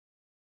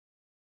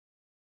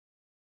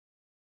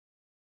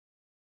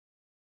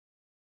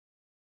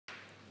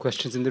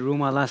Questions in the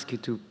room? I'll ask you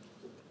to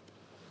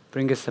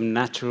bring us some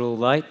natural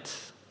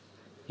light,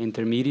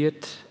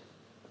 intermediate.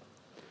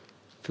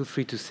 Feel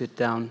free to sit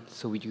down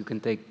so you can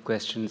take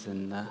questions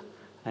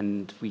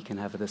and we can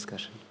have a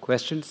discussion.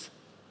 Questions?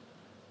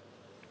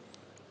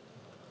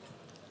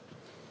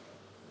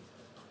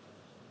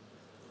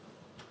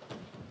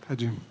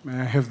 Haji,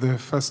 may I have the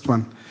first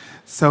one?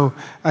 So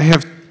I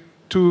have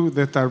two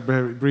that are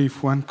very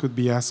brief. One could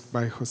be asked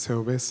by Jose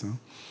Obeso,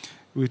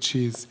 which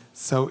is,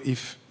 so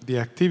if the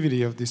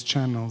activity of these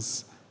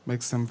channels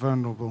makes them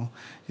vulnerable,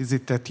 is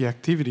it that the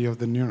activity of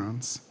the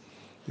neurons?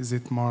 Is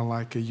it more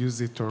like a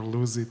use it or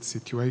lose it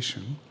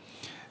situation?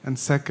 And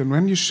second,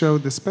 when you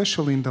showed,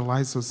 especially in the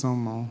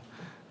lysosomal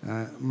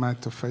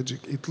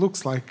mitophagic, it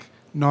looks like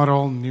not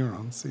all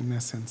neurons in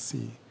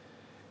SNC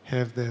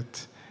have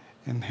that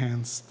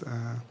enhanced.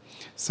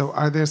 So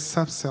are there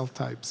subcell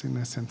types in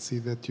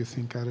SNC that you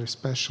think are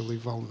especially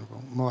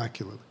vulnerable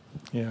molecularly?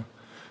 Yeah.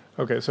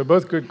 Okay, so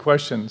both good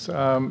questions.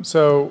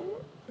 So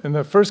in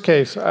the first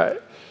case,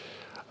 you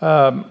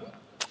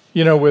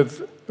know,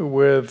 with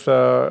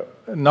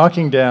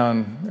knocking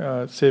down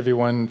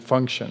CAV1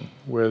 function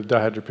with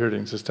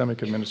dihydropyridine,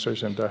 systemic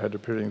administration of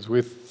dihydropyridines,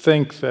 we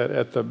think that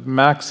at the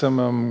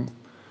maximum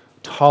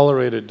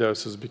tolerated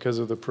doses, because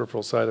of the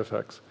peripheral side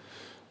effects,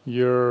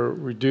 you're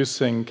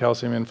reducing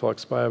calcium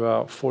influx by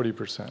about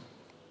 40%.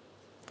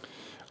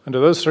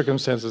 Under those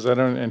circumstances, I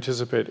don't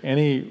anticipate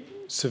any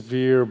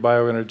severe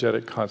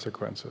bioenergetic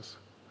consequences.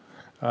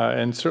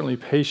 And certainly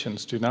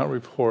patients do not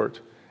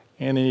report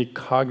any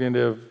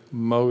cognitive,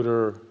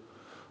 motor,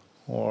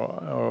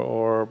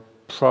 or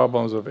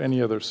problems of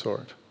any other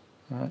sort.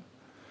 Right?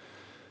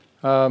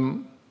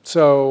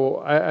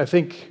 So I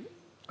think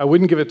I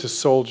wouldn't give it to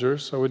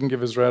soldiers. I wouldn't give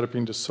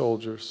isradipine to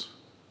soldiers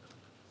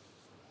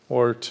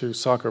or to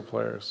soccer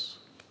players.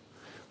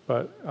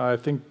 But I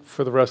think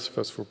for the rest of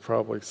us, we're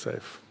probably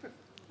safe.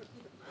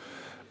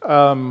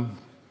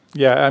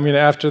 Yeah, I mean,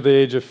 after the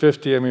age of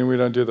 50, I mean, we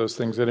don't do those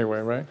things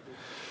anyway, right?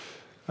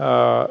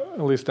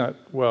 At least not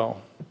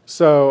well.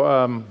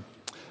 So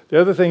the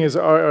other thing is,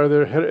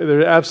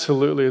 there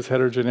absolutely is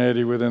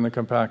heterogeneity within the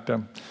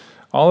compactum.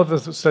 All of the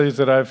studies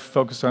that I've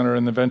focused on are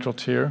in the ventral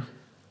tier.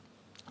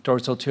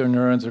 Dorsal tier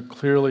neurons are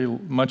clearly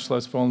much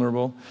less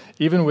vulnerable.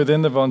 Even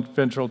within the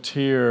ventral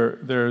tier,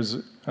 there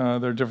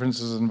are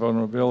differences in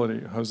vulnerability.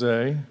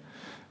 Jose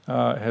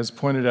has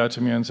pointed out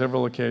to me on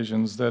several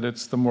occasions that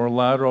it's the more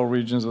lateral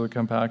regions of the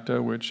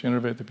compacta which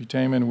innervate the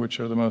putamen, which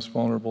are the most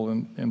vulnerable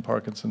in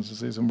Parkinson's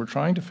disease. And we're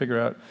trying to figure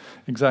out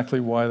exactly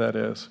why that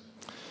is.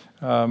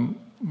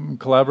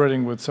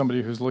 Collaborating with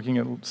somebody who's looking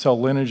at cell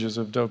lineages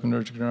of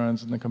dopaminergic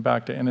neurons in the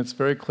compacta, and it's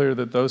very clear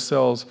that those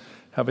cells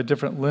have a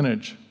different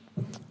lineage.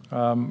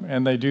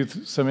 And they do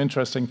some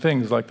interesting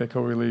things, like they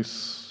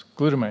co-release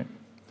glutamate.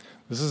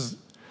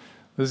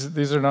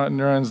 These are not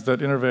neurons that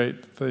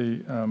innervate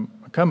the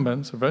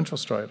accumbens or ventral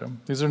striatum.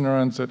 These are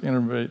neurons that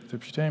innervate the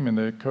putamen.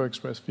 They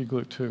co-express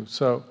VGlut2.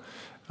 So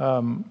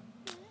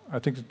I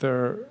think that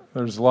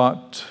there's a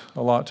lot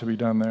to be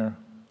done there.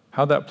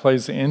 How that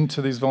plays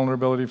into these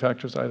vulnerability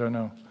factors, I don't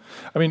know.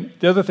 I mean,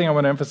 the other thing I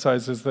want to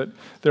emphasize is that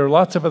there are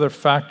lots of other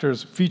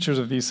features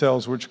of these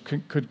cells which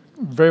could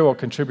very well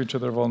contribute to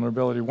their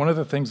vulnerability. One of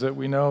the things that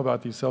we know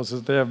about these cells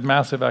is they have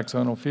massive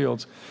axonal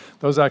fields.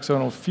 Those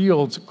axonal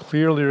fields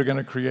clearly are going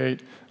to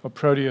create a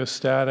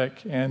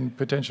proteostatic and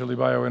potentially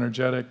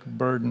bioenergetic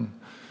burden.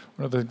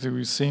 One of the things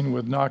we've seen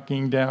with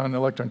knocking down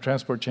electron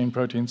transport chain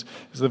proteins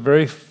is the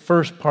very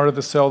first part of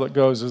the cell that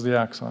goes is the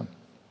axon.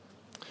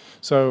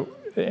 So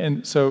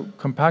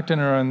compacta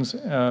neurons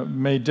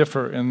may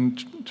differ in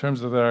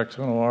terms of their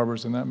axonal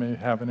arbors, and that may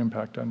have an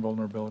impact on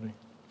vulnerability.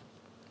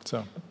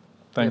 So,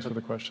 thanks for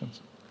the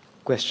questions.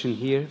 Question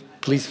here.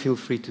 Please feel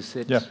free to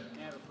sit. Yeah. So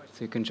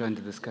you can join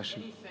the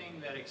discussion.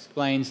 Anything that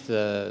explains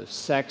the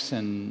sex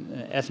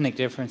and ethnic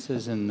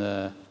differences in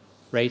the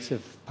rates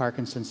of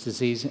Parkinson's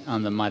disease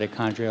on the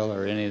mitochondrial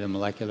or any of the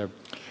molecular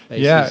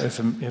bases? Yeah,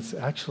 it's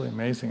actually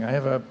amazing. I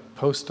have a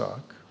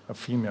postdoc, a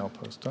female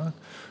postdoc,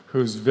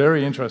 who's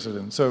very interested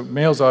in. So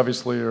males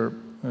obviously are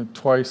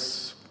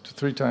twice to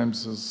 3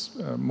 times as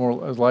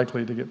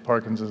likely to get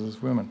Parkinson's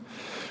as women.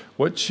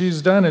 What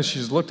she's done is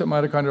she's looked at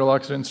mitochondrial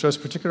oxidant stress,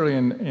 particularly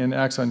in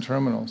axon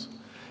terminals,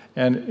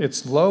 and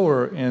it's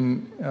lower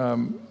in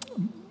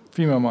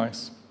female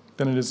mice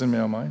than it is in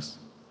male mice.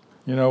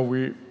 You know,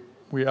 we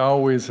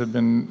always have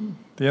been,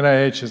 the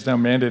NIH has now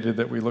mandated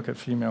that we look at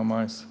female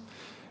mice,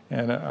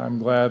 and I'm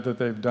glad that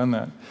they've done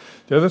that.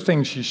 The other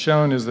thing she's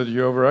shown is that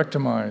you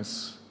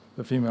overectomize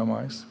the female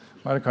mice,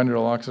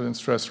 mitochondrial oxidant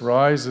stress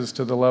rises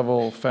to the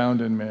level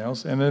found in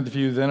males, and then if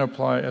you then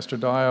apply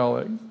estradiol,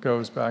 it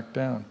goes back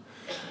down.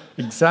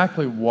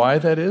 Exactly why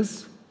that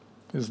is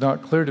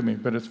not clear to me,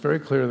 but it's very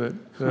clear that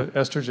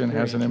estrogen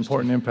has an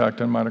important impact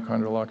on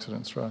mitochondrial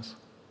oxidant stress.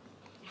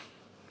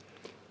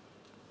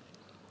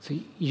 So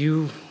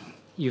you've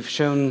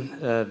shown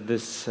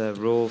this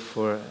role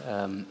for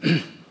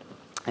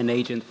an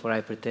agent for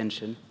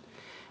hypertension,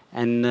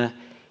 and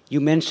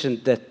you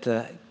mentioned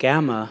that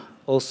gamma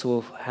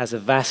also has a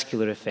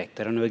vascular effect.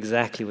 I don't know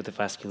exactly what the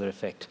vascular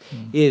effect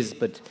is,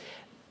 but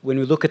when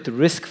we look at the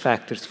risk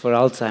factors for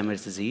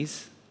Alzheimer's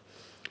disease,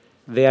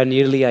 they are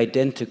nearly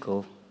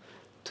identical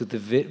to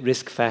the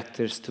risk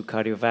factors to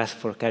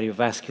for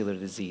cardiovascular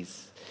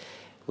disease.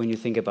 When you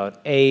think about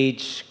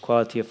age,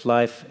 quality of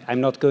life,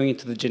 I'm not going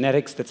into the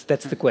genetics,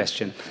 that's the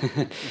question.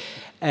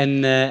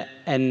 and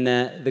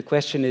the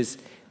question is,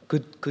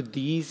 could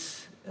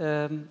these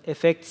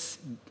effects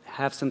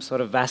have some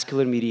sort of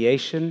vascular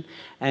mediation?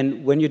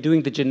 And when you're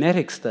doing the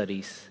genetic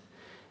studies,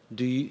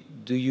 do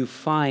you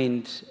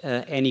find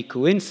any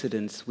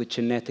coincidence with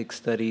genetic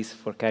studies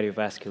for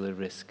cardiovascular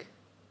risk?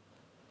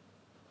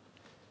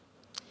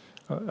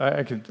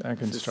 I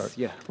can start.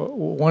 Yeah. Well,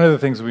 one of the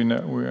things we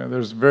know,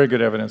 there's very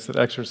good evidence that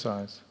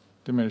exercise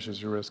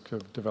diminishes your risk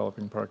of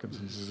developing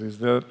Parkinson's disease.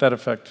 That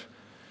effect,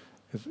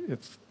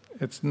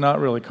 it's not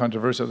really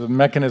controversial. The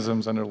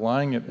mechanisms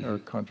underlying it are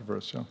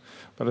controversial,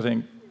 but I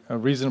think a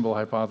reasonable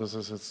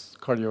hypothesis is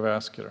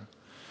cardiovascular.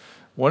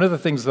 One of the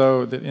things,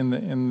 though, that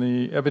in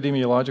the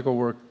epidemiological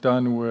work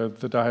done with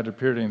the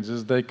dihydropyridines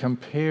is they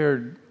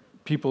compared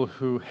people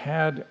who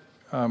had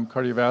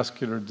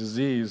cardiovascular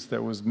disease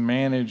that was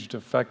managed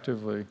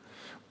effectively,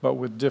 but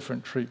with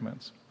different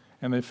treatments.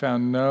 And they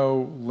found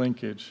no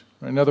linkage.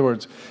 In other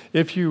words,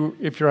 if your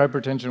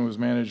hypertension was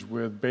managed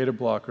with beta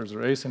blockers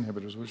or ACE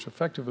inhibitors, which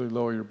effectively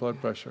lower your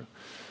blood pressure,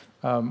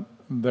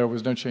 there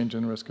was no change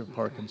in the risk of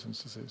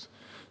Parkinson's disease.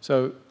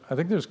 So I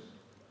think there's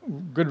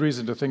good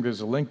reason to think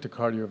there's a link to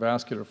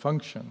cardiovascular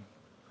function,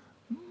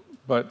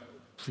 but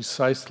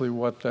precisely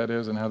what that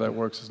is and how that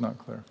works is not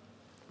clear.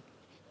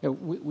 Yeah,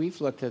 we've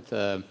looked at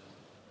the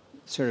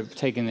sort of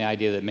taking the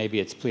idea that maybe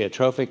it's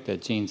pleiotropic,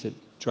 that genes that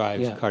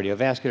drive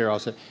cardiovascular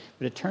also,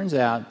 but it turns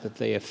out that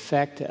the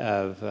effect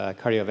of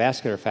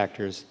cardiovascular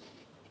factors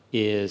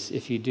is,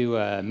 if you do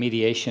a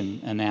mediation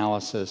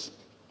analysis,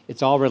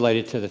 it's all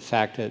related to the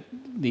fact that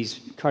these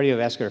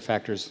cardiovascular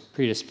factors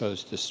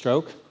predispose to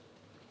stroke,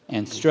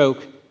 and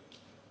stroke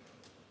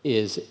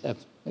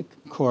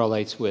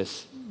correlates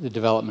with the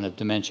development of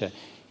dementia.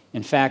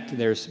 In fact,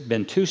 there's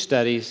been 2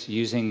 studies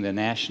using the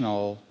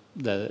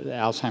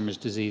Alzheimer's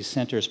Disease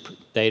Center's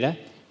data,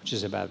 which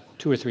is about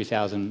 2,000 or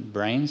 3,000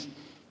 brains.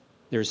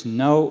 There's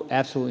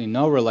absolutely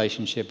no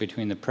relationship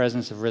between the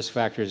presence of risk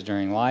factors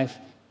during life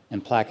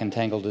and plaque and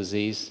tangle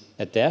disease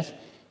at death.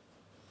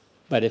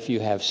 But if you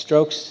have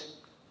strokes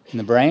in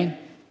the brain,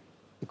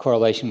 the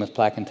correlation with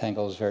plaque and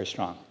tangle is very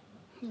strong.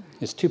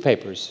 There's 2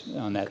 papers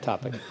on that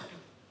topic.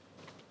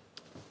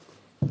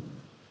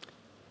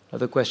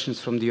 Other questions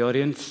from the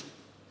audience?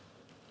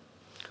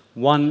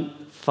 One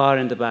far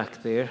in the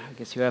back there. I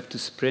guess you have to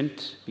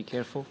sprint. Be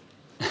careful.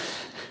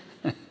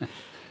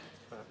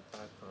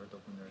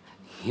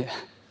 Yeah.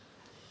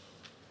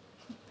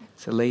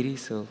 It's a lady,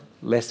 so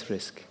less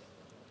risk.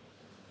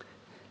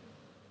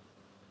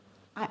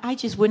 I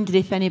just wondered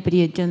if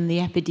anybody had done the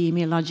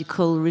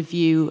epidemiological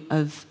review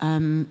of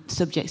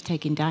subjects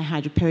taking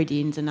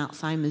dihydropyridines and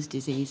Alzheimer's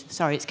disease.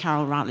 Sorry, it's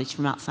Carol Routledge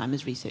from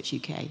Alzheimer's Research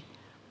UK.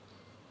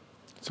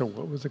 So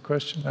what was the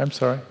question? I'm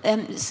sorry.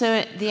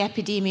 So the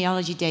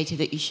epidemiology data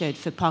that you showed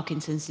for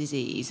Parkinson's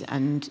disease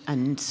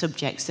and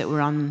subjects that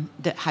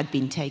had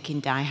been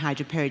taking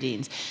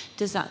dihydropyridines,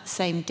 does that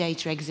same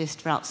data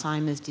exist for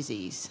Alzheimer's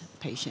disease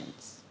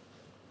patients?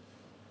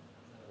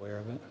 Aware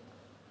of it?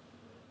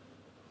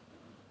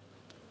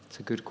 It's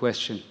a good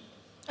question.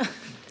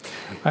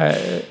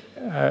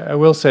 I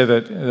will say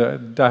that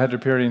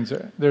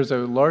dihydropyridines, there's a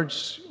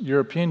large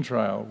European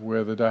trial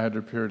with a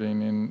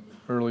dihydropyridine in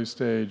early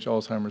stage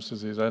Alzheimer's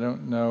disease. I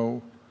don't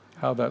know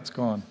how that's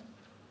gone.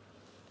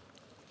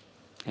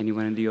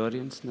 Anyone in the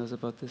audience knows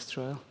about this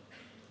trial?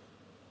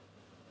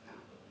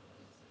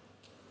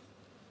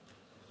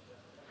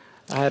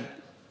 I had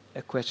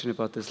a question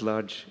about this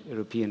large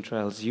European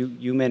trials.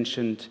 You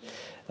mentioned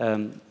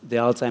the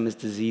Alzheimer's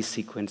disease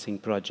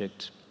sequencing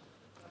project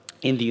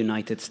in the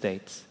United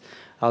States.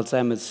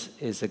 Alzheimer's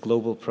is a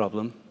global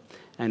problem,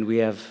 and we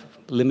have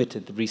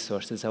limited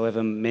resources,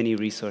 however many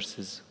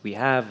resources we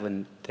have,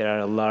 and there are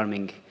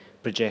alarming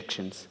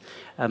projections.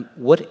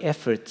 What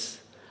efforts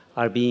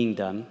are being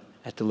done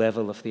at the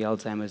level of the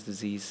Alzheimer's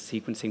disease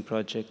sequencing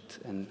project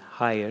and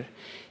higher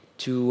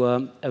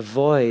to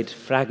avoid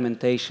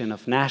fragmentation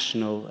of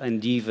national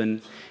and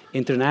even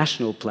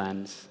international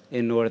plans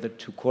in order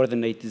to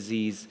coordinate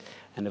disease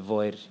and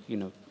avoid,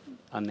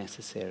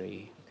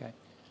 unnecessary? Okay.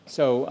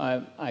 So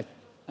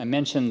I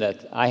mentioned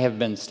that I have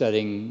been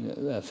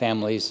studying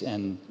families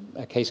and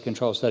a case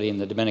control study in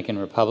the Dominican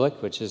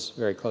Republic, which is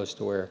very close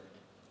to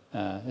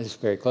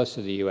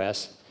the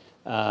U.S.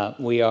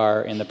 We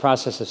are in the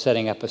process of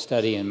setting up a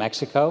study in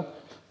Mexico.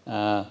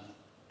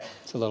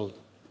 It's a little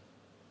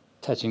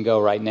touch and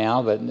go right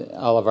now, but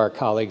all of our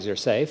colleagues are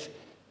safe.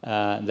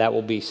 That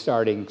will be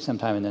starting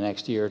sometime in the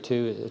next year or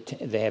 2.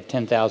 They have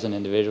 10,000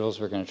 individuals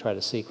we're going to try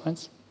to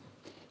sequence.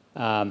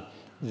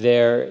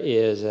 There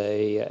is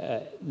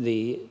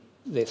the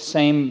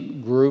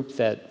same group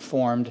that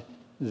formed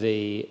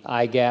the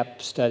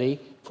IGAP study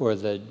for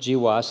the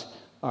GWAS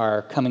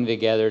are coming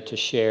together to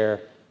share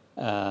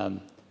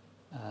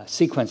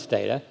sequence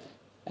data.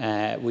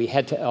 We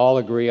had to all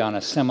agree on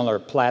a similar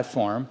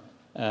platform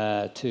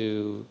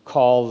to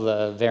call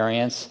the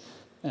variants,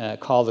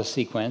 call the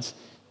sequence.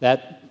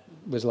 That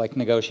was like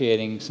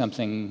negotiating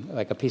something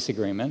like a peace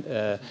agreement,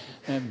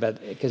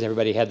 but because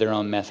everybody had their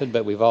own method,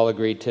 but we've all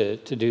agreed to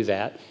do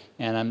that.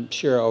 And I'm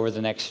sure over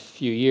the next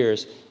few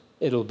years,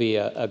 it'll be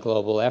a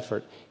global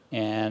effort.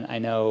 And I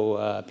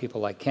know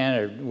people like Ken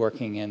are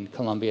working in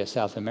Colombia,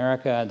 South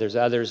America. There's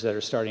others that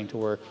are starting to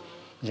work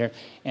there.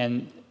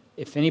 And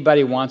if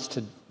anybody wants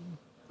to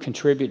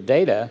contribute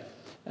data,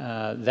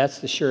 that's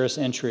the surest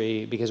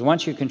entry, because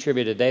once you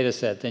contribute a data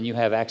set, then you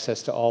have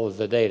access to all of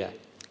the data.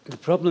 The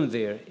problem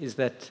there is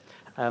that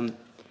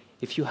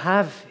if you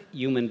have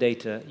human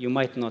data, you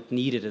might not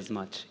need it as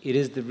much. It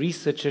is the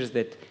researchers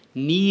that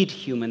need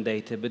human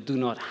data but do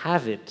not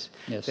have it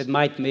that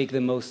might make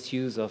the most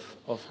use of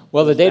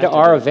well, the data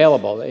are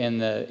available from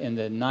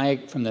the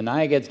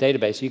NIAGEDS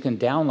database. You can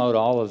download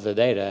all of the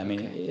data. I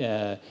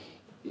mean,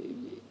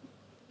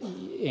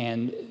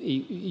 and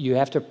you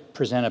have to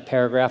present a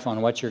paragraph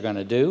on what you're going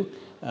to do,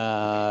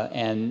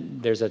 and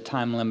there's a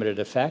time-limited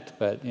effect,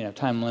 but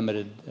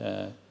time-limited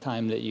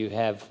time that you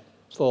have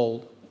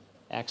full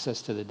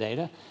access to the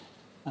data,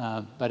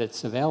 but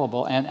it's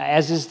available, and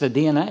as is the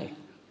DNA.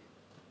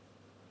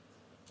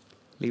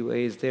 Li-Hue,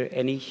 is there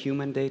any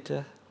human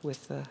data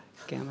with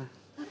gamma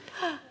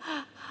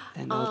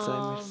and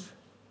Alzheimer's?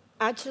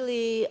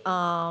 Actually,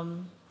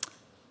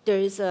 there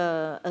is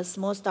a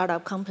small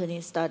startup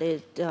company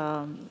studied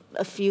a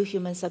few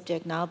human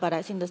subjects now, but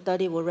I think the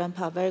study will ramp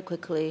up very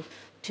quickly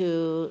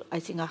to, I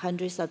think,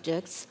 100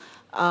 subjects.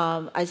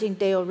 I think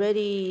they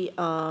already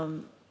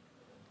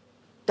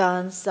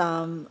done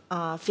some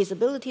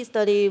feasibility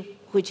study,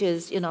 which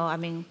is, I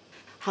mean,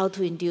 how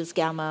to induce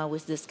gamma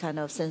with this kind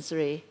of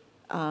sensory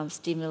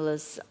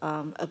stimulus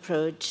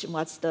approach,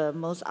 what's the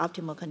most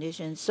optimal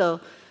condition. So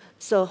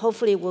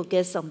hopefully we'll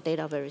get some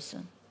data very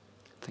soon.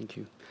 Thank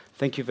you.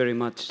 Thank you very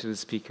much to the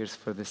speakers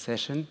for the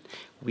session.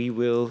 We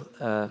will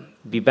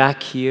be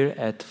back here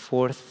at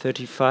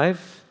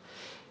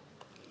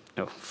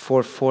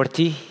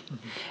 4:40,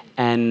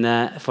 and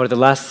for the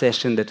last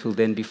session that will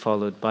then be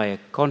followed by a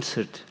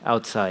concert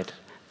outside.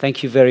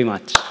 Thank you very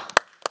much.